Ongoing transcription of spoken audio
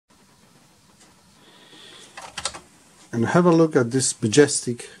and have a look at this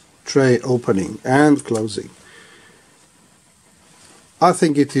majestic tray opening and closing. I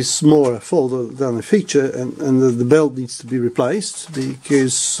think it is more a fault than a feature, and the belt needs to be replaced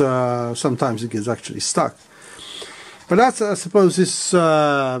because sometimes it gets actually stuck. But that's, I suppose, is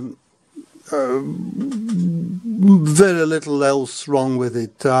very little else wrong with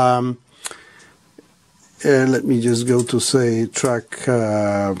it. Let me just go to, say, track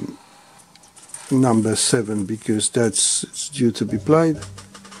number 7, because it's due to be played.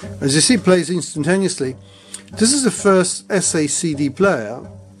 As you see, it plays instantaneously. This is the first SACD player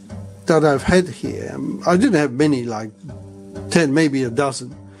that I've had here. I didn't have many, like 10, maybe a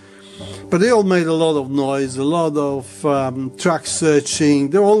dozen. But they all made a lot of noise, a lot of track searching.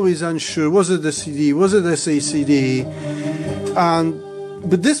 They're always unsure, was it a CD, was it SACD?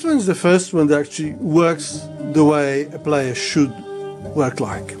 But this one's the first one that actually works the way a player should work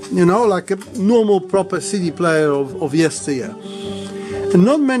like. You know, like a normal proper CD player of yesteryear. And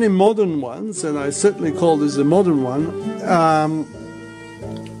not many modern ones, and I certainly call this a modern one,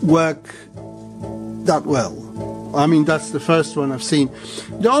 work that well. I mean, that's the first one I've seen.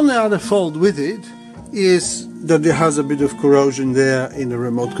 The only other fault with it is that it has a bit of corrosion there in the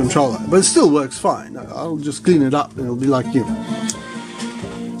remote controller, but it still works fine. I'll just clean it up and it'll be like new.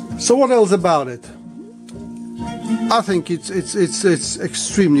 So what else about it? I think it's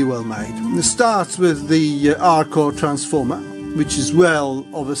extremely well made. It starts with the R-core transformer, which is well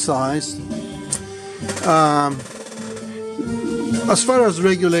oversized. As far as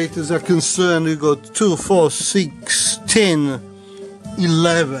regulators are concerned, we've got 2, 4, 6, 10,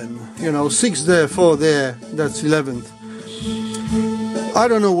 11. You know, 6 there, 4 there, that's 11th. I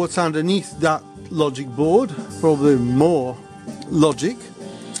don't know what's underneath that logic board, probably more logic.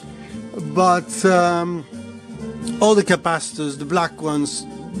 But all the capacitors, the black ones,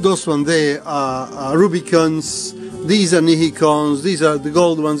 those ones there are Rubycons. These are Nichichons, these are the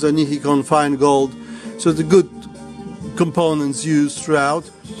gold ones are Nichichon fine gold, so the good components used throughout.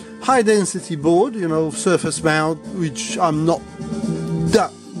 High density board, you know, surface mount, which I'm not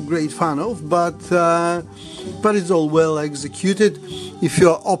that great fan of, but it's all well executed. If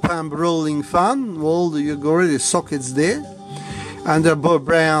you're op-amp rolling fan, well, you've already sockets there, and they're both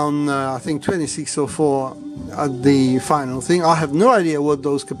brown, I think 2604 at the final thing. I have no idea what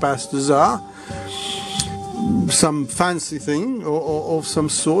those capacitors are. Some fancy thing or of some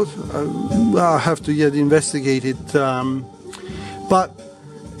sort. I'll have to yet investigate it. But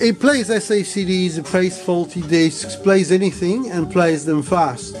it plays SACDs, it plays faulty discs, plays anything and plays them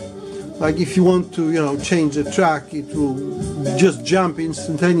fast. Like if you want to, you know, change the track, it will just jump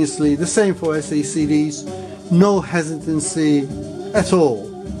instantaneously. The same for SACDs, no hesitancy at all.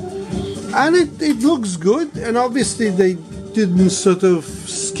 And it looks good, and obviously they didn't sort of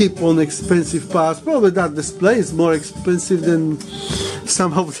skip on expensive parts. Probably that display is more expensive than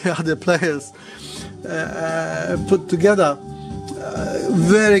some of the other players put together.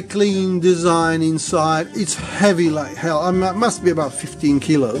 Very clean design inside. It's heavy like hell. It must be about 15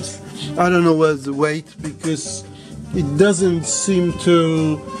 kilos. I don't know where's the weight, because it doesn't seem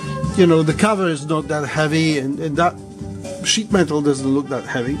to, you know, the cover is not that heavy, and that sheet metal doesn't look that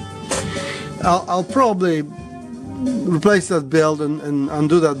heavy. I'll probably replace that belt and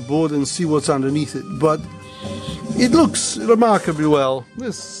undo that board and see what's underneath it, but it looks remarkably well.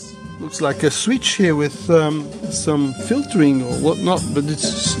 This looks like a switch here with some filtering or whatnot, but it's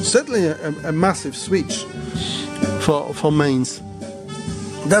certainly a massive switch for mains.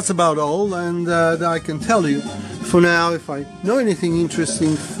 That's about all, and I can tell you for now. If I know anything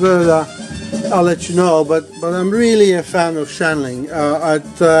interesting further, I'll let you know, but I'm really a fan of Shanling.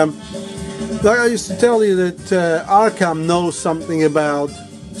 Like I used to tell you that Arkham knows something about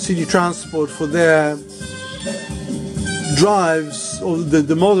CD transport for their drives, or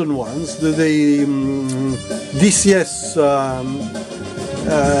the modern ones, the DCS,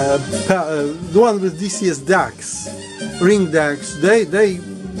 the one with DCS DACs, ring DACs.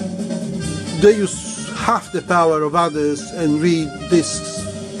 They use half the power of others and read discs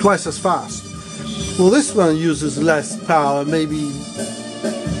twice as fast. Well, this one uses less power, maybe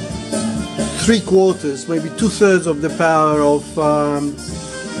 3/4, maybe 2/3 of the power of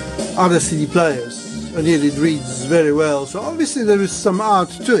other CD players, and yet it reads very well. So obviously there is some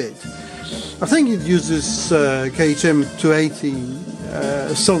art to it. I think it uses LHM-280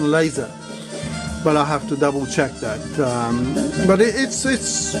 Sony laser, but I have to double check that. But it's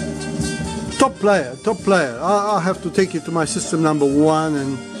top player. I'll have to take it to my system number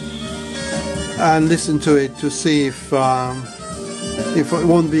 1 and listen to it to see if if it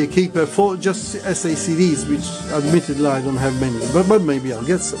won't be a keeper for just SACDs, which admittedly I don't have many, but maybe I'll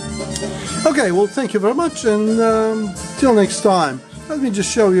get some. Okay, well, thank you very much, and till next time. Let me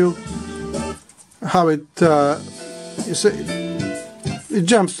just show you how it you see, it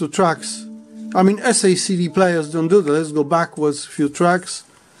jumps to tracks. I mean, SACD players don't do that. Let's go backwards a few tracks,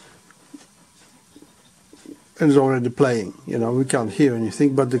 and it's already playing. You know, we can't hear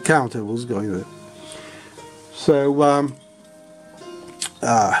anything, but the counter was going there. So,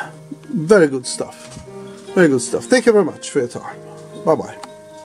 very good stuff. Very good stuff. Thank you very much for your time. Bye-bye.